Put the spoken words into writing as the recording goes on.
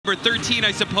number 13,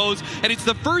 I suppose, and it's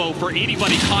the first for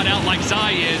anybody caught out like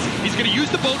Zai is. He's going to use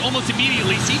the boat almost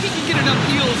immediately, see if he can get enough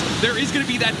heals. There is going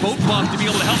to be that boat buff to be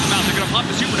able to help him out. They're going to pop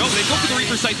the supernova. They go for the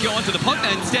Reaper Sight, go onto the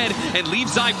Pugna instead, and leave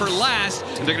Zai for last.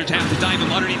 And they're going to tap the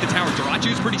diamond underneath the tower.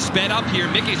 Jirachu's pretty sped up here.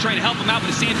 Mickey's trying to help him out,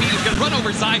 but the Stampede is going to run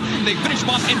over Zai, and they finish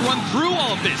him off and run through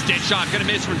all of this. Dead shot going to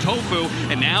miss from Tofu,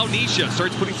 and now Nisha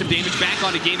starts putting some damage back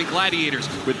onto GAIMIN Gladiators,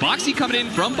 with Boxy coming in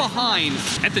from behind.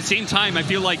 At the same time, I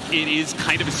feel like it is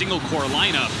kind of a single core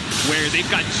lineup where they've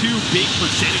got two big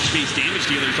percentage-based damage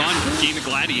dealers on GAIMIN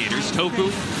Gladiators. Tofu,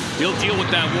 he'll deal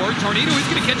with that ward. Tornado is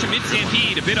going to catch a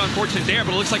mid-stampede. A bit unfortunate there,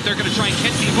 but it looks like they're going to try and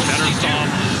catch the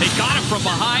They got him from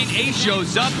behind. Ace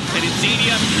shows up, and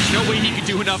Insania, there's no way he can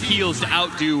do enough heals to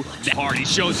outdo that hard. He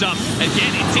shows up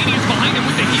again. Insania's behind him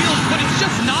with the heals, but it's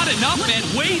just not enough, man.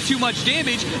 Way too much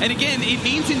damage. And again, it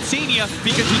means Insania,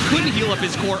 because he couldn't heal up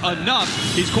his core enough.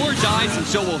 His core dies, and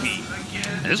so will he.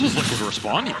 This was Liquid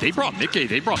responding. They brought Mickey.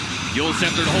 They brought Yule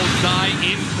Scepter to hold Zai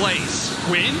in place.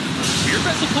 Quinn, Spear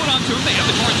Vessel put onto him. They have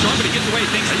the Torrent Storm, but he gets away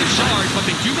thanks to the shard. But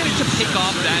they do manage to pick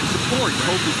off that support.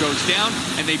 Tofu goes down,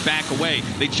 and they back away.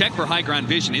 They check for high ground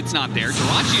vision. It's not there.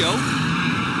 Jirachio,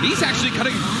 he's actually cut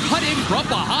in from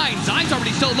behind. Zai's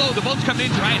already so low. The boat's coming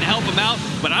in trying to help him out,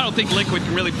 but I don't think Liquid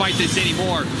can really fight this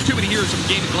anymore. Too many heroes from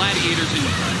GAIMIN Gladiators, and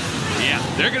yeah,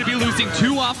 they're going to be losing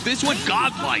 2 off this one.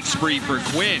 Godlike spree for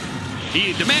Quinn.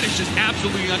 The man is just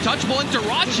absolutely untouchable, and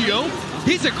Jirachio,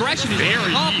 his aggression is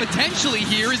very off potentially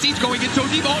here as he's going in so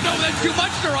deep. Oh no, that's too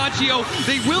much, Jirachio.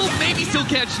 They will maybe still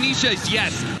catch Nisha's,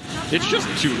 yes. It's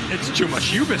just too much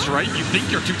hubris, right? You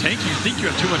think you're too tanky, you think you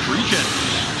have too much regen.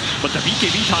 But the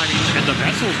BKB timings and the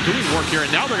vessels doing work here,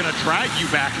 and now they're going to drag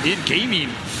you back in. GAIMIN,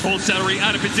 full celery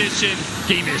out of position.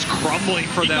 GAIMIN is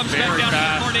crumbling for them very fast.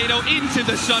 Down to the Tornado into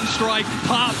the Sunstrike,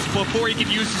 pops before he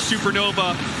can use the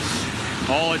Supernova.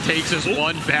 All it takes is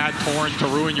one bad Torrent to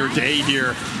ruin your day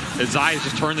here. As Zai has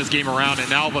just turned this game around, and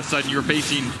now all of a sudden you're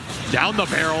facing down the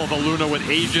barrel of a Luna with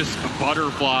Aegis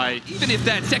Butterfly. Even if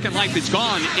that second life is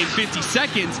gone in 50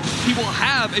 seconds, he will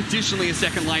have additionally a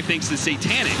second life thanks to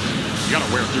Satanic. You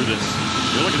gotta wear through this.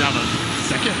 You're looking down the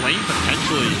second lane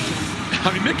potentially.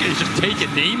 I mean, Mickey is just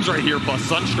taking names right here, plus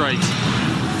Sunstrikes.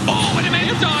 Oh, and a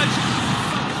man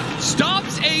dodge!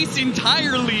 Stops Ace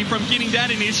entirely from getting that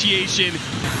initiation.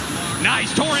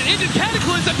 Nice Torrent into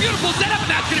Cataclysm, a beautiful setup,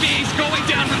 and that's going to be Ace going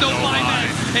down with no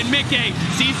flyback. And Mickey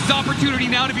sees his opportunity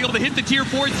now to be able to hit the tier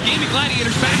 4s. GAIMIN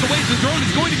Gladiators back away, the drone is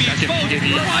going to be exposed.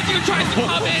 Raju tries to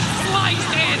come in,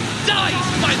 sliced and diced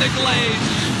by the Glades.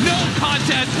 No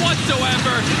contest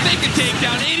whatsoever. They can take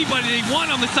down anybody they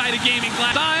want on the side of GAIMIN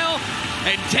Gladiators.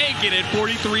 And take it at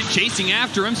 43, chasing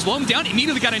after him, slow him down,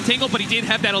 immediately got entangled, but he did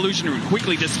have that illusion rune,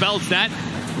 quickly dispels that.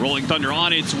 Rolling Thunder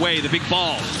on its way, the big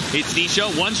ball. It's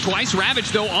Nisha, once, twice. Ravage,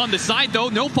 though, on the side, though.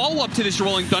 No follow-up to this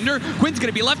Rolling Thunder. Quinn's going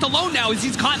to be left alone now as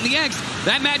he's caught in the X.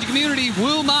 That magic immunity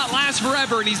will not last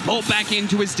forever, and he's pulled back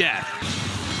into his death.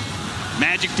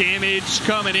 Magic damage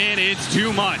coming in. It's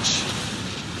too much.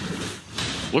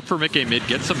 Look for Mickey mid,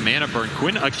 get some mana burn.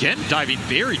 Quinn again diving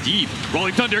very deep.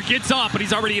 Rolling Thunder gets off, but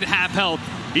he's already at half health.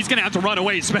 He's going to have to run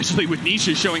away, especially with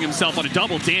Nisha showing himself on a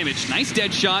double damage. Nice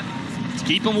dead shot. Let's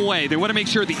keep him away. They want to make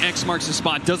sure the X marks the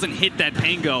spot, doesn't hit that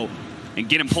Pango and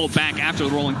get him pulled back after the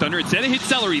Rolling Thunder. Instead, it hits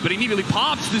Celery, but immediately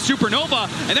pops the Supernova,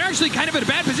 and they're actually kind of in a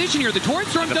bad position here. The Torrent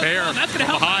Storm does well. That's going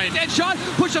to help. Dead shot,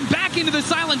 push him back into the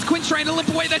Silence. Quinn's trying to limp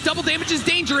away. That double damage is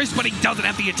dangerous, but he doesn't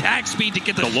have the attack speed to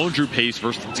get the lone Drew pace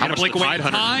versus how much the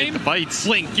Tidehunter in the fights.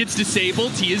 Blink gets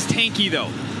disabled. He is tanky, though.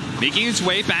 Making his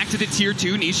way back to the tier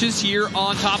 2. Nisha's here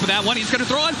on top of that one. He's going to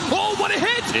throw it. Oh, what a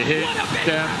hit! It hit what a big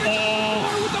them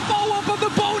all. With the follow-up of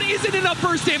the boat. Isn't enough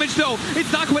burst damage, though.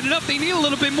 It's not quite enough. They need a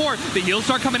little bit more. The heals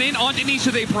start coming in onto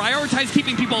Nisha. They prioritize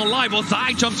keeping people alive. Well,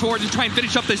 Zai jumps forward to try and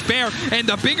finish up this bear. And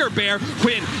the bigger bear,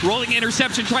 Quinn, rolling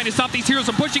interception, trying to stop these heroes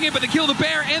from pushing in, but they kill the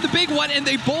bear and the big one, and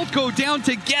they both go down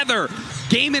together.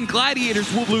 GAIMIN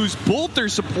Gladiators will lose both their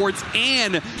supports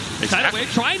and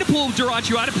trying to pull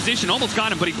Jirachio out of position. Almost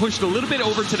got him, but he pushed a little bit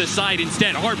over to the side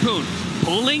instead. Harpoon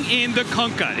pulling in the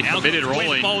Kunkka. Now committed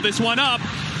rolling. Follow this one up.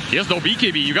 He has no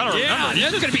BKB. You got to remember. Yeah,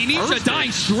 this is going to be Nisha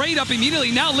dying straight up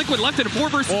immediately. Now Liquid left in a 4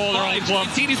 versus 5.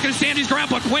 He's going to stand his ground,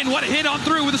 but Quinn, what a hit on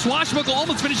through with a swashbuckle,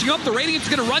 almost finishing up. The Radiant's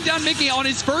going to run down Mickey on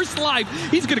his first life.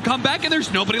 He's going to come back, and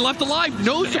there's nobody left alive.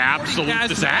 No absolute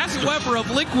disaster. Whatsoever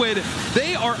of Liquid.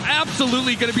 They are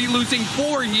absolutely going to be losing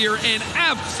 4 here, and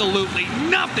absolutely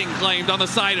nothing claimed on the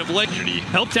side of Liquid.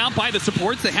 Helped out by the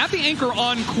supports. They have the anchor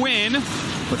on Quinn.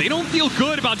 but they don't feel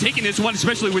good about taking this one,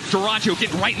 especially with Dyrachyo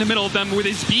getting right in the middle of them with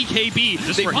his BKB.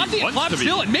 They pop the flop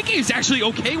still, and Mickey is actually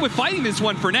okay with fighting this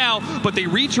one for now, but they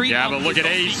retreat. Yeah, but look at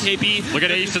Ace. BKB. Look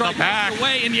at Ace in the back.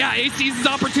 Away, and yeah, Ace sees his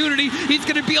opportunity. He's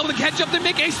going to be able to catch up to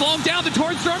Mickey, slow him down. The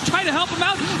Torrent Storm trying to help him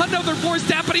out. Another force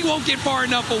tap, but he won't get far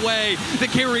enough away. The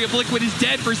carry of Liquid is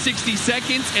dead for 60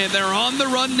 seconds, and they're on the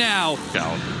run now.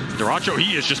 Dyrachyo,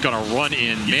 he is just going to run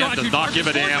in. Man does not give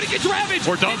a damn. He gets ravaged.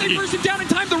 And they burst him down in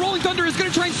time. The Rolling Thunder is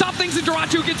going to try and stop things, and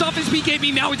Dyrachyo gets off his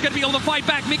BKB. Now he's going to be able to fight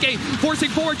back. Mickey forcing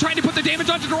forward, trying to put the damage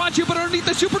onto Dyrachyo, but underneath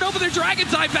the Supernova, their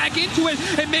Dragon's Eye back into it,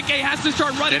 and Mickey has to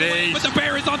start running away, but the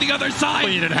Bear is on the other side.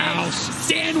 Clean it house.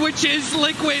 Sandwiches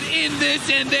Liquid in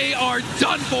this, and they are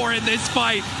done for in this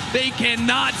fight. They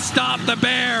cannot stop the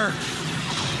Bear.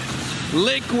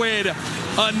 Liquid,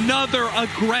 another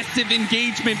aggressive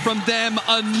engagement from them,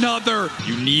 another.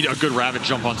 You need a good Ravage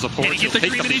jump on support. And he gets the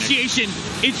Dream Initiation.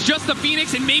 It's just the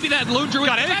Phoenix and maybe that Lone Druid.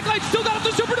 Backline still got up the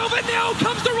Supernova, and now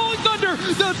comes the Rolling Thunder.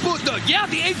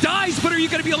 The A dies, but are you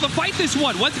going to be able to fight this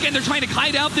one? Once again, they're trying to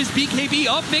kite out this BKB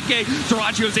of Mickey.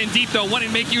 Dyrachyo's in deep, though, wanting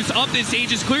to make use of this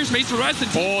Aegis. Clear space for the rest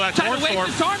of the team. Oh, that Torrent Storm.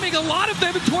 Disarming a lot of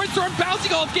them, and Torrent Storm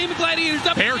bouncing off GAIMIN Gladiators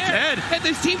up Bear in the air. dead. And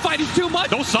this team fight is too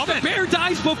much. No summon. The Bear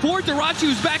dies before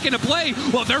Dyrachyo's back into play.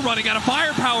 Well, they're running out of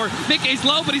firepower. Mickey's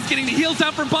low, but he's getting the heals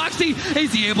out from Boxy.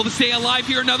 Is he able to stay alive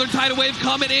here? Another tidal wave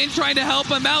coming in, trying to help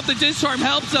him out. The Disarm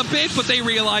helps a bit, but they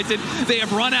realize it. They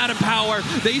have run out of power.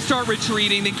 They start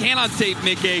retreating. They cannot save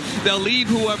Mickey. They'll leave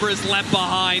whoever is left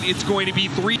behind. It's going to be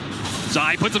 3.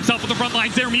 Zai puts himself at the front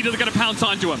lines. They're immediately going to pounce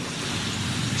onto him.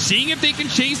 Seeing if they can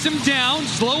chase him down,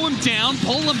 slow him down,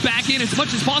 pull him back in as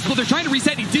much as possible. They're trying to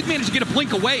reset. He did manage to get a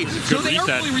blink away. So they are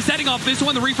really resetting off this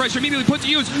one. The refresh immediately put to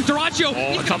use. Dyrachyo,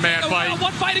 it's a mad fight.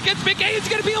 One fight against Mickey. He's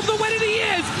going to be able to win it. He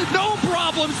is. No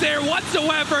problems there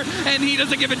whatsoever. And he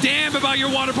doesn't give a damn about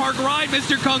your water park ride,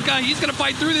 Mr. Kunkka. He's going to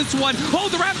fight through this one. Oh,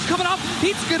 the Rap's coming up.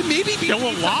 He's going to maybe be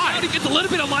alive. He gets a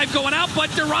little bit of life going out, but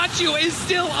Dyrachyo is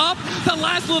still up. The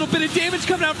last little bit of damage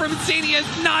coming out from Insania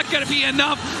is not going to be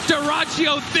enough.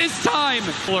 Dyrachyo this time.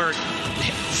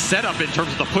 Setup in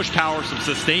terms of the push power, some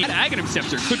sustain. That Aghanim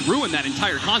Scepter could ruin that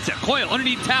entire concept. Coil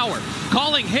underneath tower.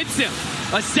 Calling hits him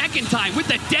a second time with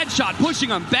the dead shot, pushing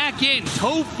him back in.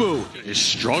 Tofu is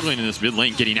struggling in this mid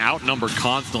lane, getting outnumbered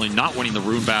constantly, not winning the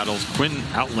rune battles. Quinn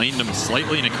outlaned him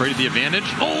slightly and it created the advantage.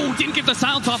 Oh, didn't get the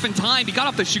silence off in time. He got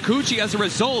off the Shikuchi as a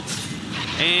result.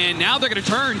 And now they're going to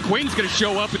turn. Quinn's going to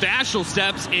show up with the Astral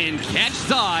Steps and catch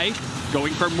Zai.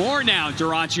 Going for more now.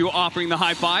 Dyrachyo offering the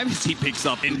high five as he picks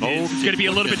up. And it's going to be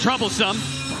a little bit troublesome.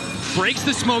 Breaks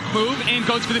the smoke move and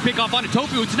goes for the pickoff on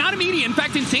Tofu. It's not immediate. In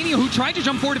fact, Insania, who tried to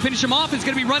jump forward to finish him off, is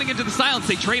going to be running into the silence.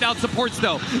 They trade out supports,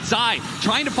 though. Zai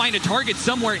trying to find a target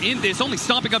somewhere in this, only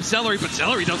stomping up Celery, but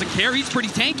Celery doesn't care. He's pretty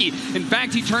tanky. In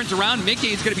fact, he turns around. Mickey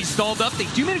is going to be stalled up. They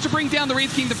do manage to bring down the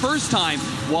Wraith King the first time,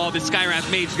 while the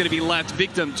Skywrath Mage is going to be left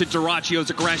victim to Dyrachyo's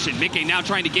aggression. Mickey now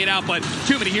trying to get out, but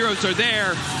too many heroes are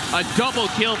there. A double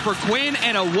kill for Quinn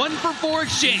and a 1-for-4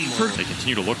 exchange. They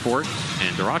continue to look for it,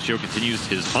 and Dyrachyo continues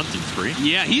his hunting spree.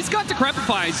 Yeah, he's got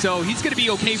Decrepify, so he's going to be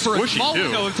okay for a small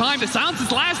window of time. The silence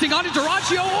is lasting onto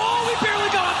Dyrachyo. Oh, we barely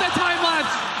got off that time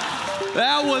lapse.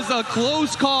 That was a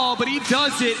close call, but he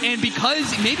does it, and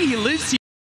because maybe he lives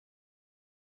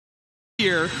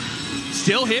here,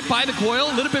 still hit by the coil.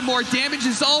 A little bit more damage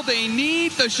is all they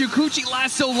need. The Shikuchi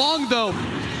lasts so long, though.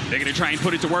 They're going to try and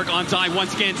put it to work on Zai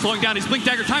once again, slowing down his Blink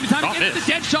Dagger time and time again. The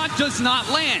dead shot does not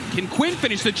land. Can Quinn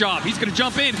finish the job? He's going to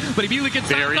jump in, but he immediately gets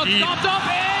stopped up,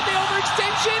 and the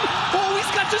overextension. Oh, he's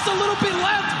got just a little bit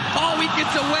left. Oh, he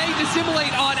gets away,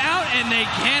 dissimulate on out, and they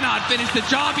cannot finish the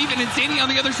job. Even Insania on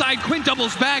the other side. Quinn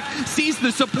doubles back, sees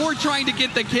the support trying to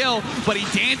get the kill, but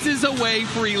he dances away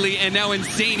freely, and now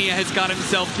Insania has got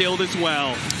himself killed as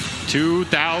well.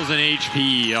 2,000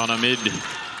 HP on a mid.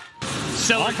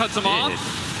 Celery cuts him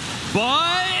off.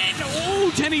 But,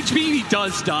 10 HP, he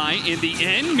does die in the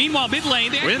end. Meanwhile, mid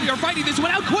lane, they actually are fighting this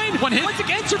one out. Quinn, once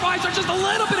again, survives on just a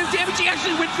little bit of damage. He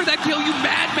actually went for that kill, you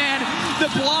madman.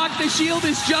 The block, the shield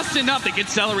is just enough. They get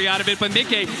Celery out of it, but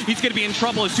Mickey, he's going to be in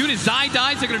trouble. As soon as Zai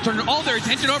dies, they're going to turn all their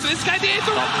attention over to this guy. The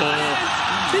answer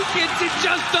he gets it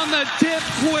just on the tip,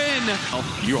 Quinn.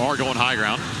 You are going high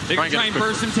ground. They're going to try and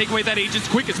burst him, take away that age as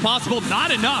quick as possible.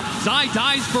 Not enough. Zai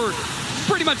dies for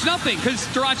pretty much nothing, because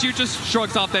Dyrachyo just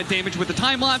shrugs off that damage with the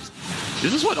time lapse.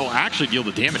 This is what will actually deal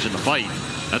the damage in the fight.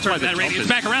 That's why that radius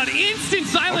back around. Instant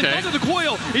silence under the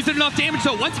coil. Is it enough damage?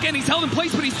 So once again, he's held in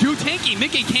place, but he's too tanky.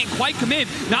 Mickey can't quite come in.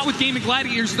 Not with GAIMIN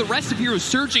Gladiators. The rest of heroes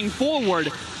surging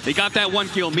forward. They got that one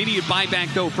kill. Immediate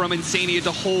buyback, though, from Insania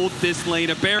to hold this lane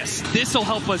of Barris. This will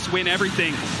help us win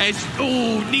everything. As,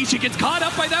 Nisha gets caught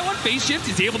up by that one. Phase shift.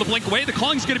 He's able to blink away. The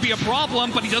clawing's going to be a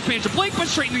problem, but he does manage to blink, but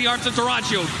straight into the arms of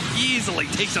Taracho. Easily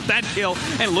takes up that kill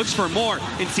and looks for more.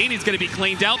 Insania's going to be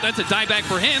cleaned out. That's a dieback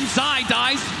for him. Zai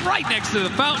dies right next to the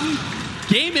fountain.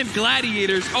 GAIMIN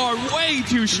Gladiators are way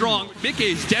too strong. Mickey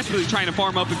is desperately trying to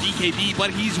farm up with DKB, but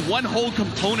he's one whole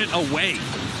component away.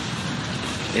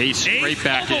 Ace straight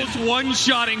back almost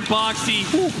one-shotting Boxy.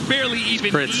 Barely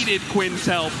even needed Quinn's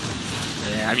help.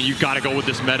 Yeah, I mean, you've got to go with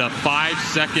this meta. 5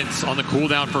 seconds on the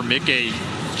cooldown for Mickey.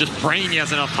 Just praying he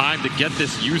has enough time to get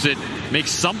this, use it, make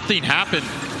something happen.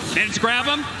 Managed to grab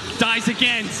him. Dies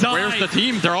again. Zai. Where's the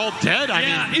team? They're all dead.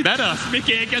 I mean, meta.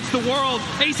 Mickey against the world.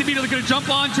 Ace immediately going to jump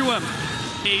onto him.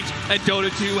 Age at Dota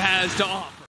 2 has to offer.